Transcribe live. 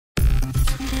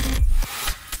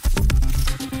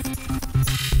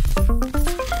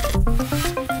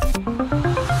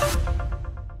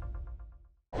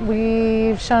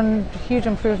We've shown huge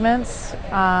improvements.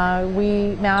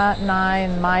 Matt and I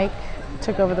and Mike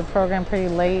took over the program pretty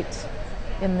late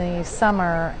in the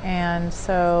summer, and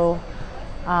so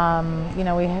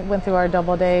we went through our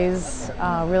double days,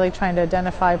 really trying to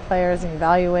identify players and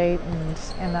evaluate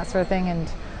and that sort of thing.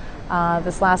 And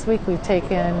this last week we've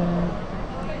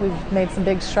made some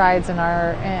big strides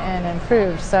and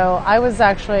improved. So I was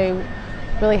actually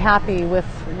really happy with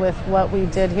what we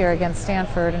did here against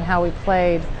Stanford and how we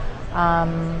played.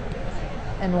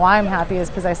 And why I'm happy is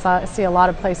because I see a lot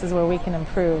of places where we can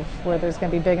improve, where there's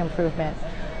going to be big improvement.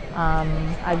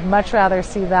 I'd much rather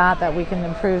see that we can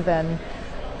improve than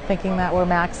thinking that we're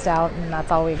maxed out and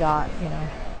that's all we got.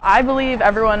 I believe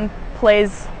everyone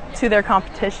plays to their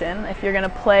competition. If you're going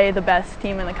to play the best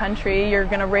team in the country, you're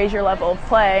going to raise your level of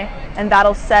play, and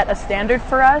that'll set a standard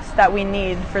for us that we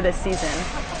need for this season.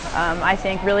 I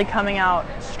think really coming out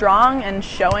strong and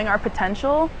showing our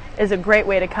potential is a great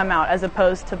way to come out, as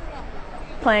opposed to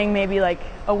playing maybe like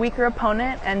a weaker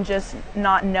opponent and just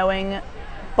not knowing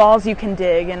balls you can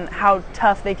dig and how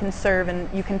tough they can serve and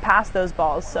you can pass those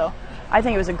balls. So I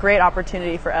think it was a great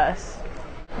opportunity for us.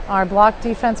 Our block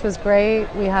defense was great.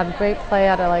 We had great play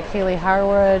out of Hailey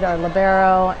Harward, our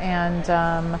libero,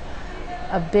 and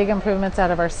big improvements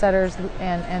out of our setters,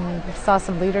 and saw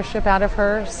some leadership out of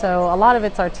her. So a lot of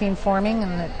it's our team forming,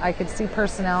 and I could see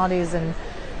personalities and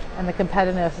the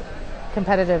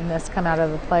competitiveness come out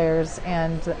of the players,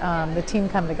 and the team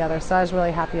come together. So I was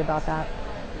really happy about that.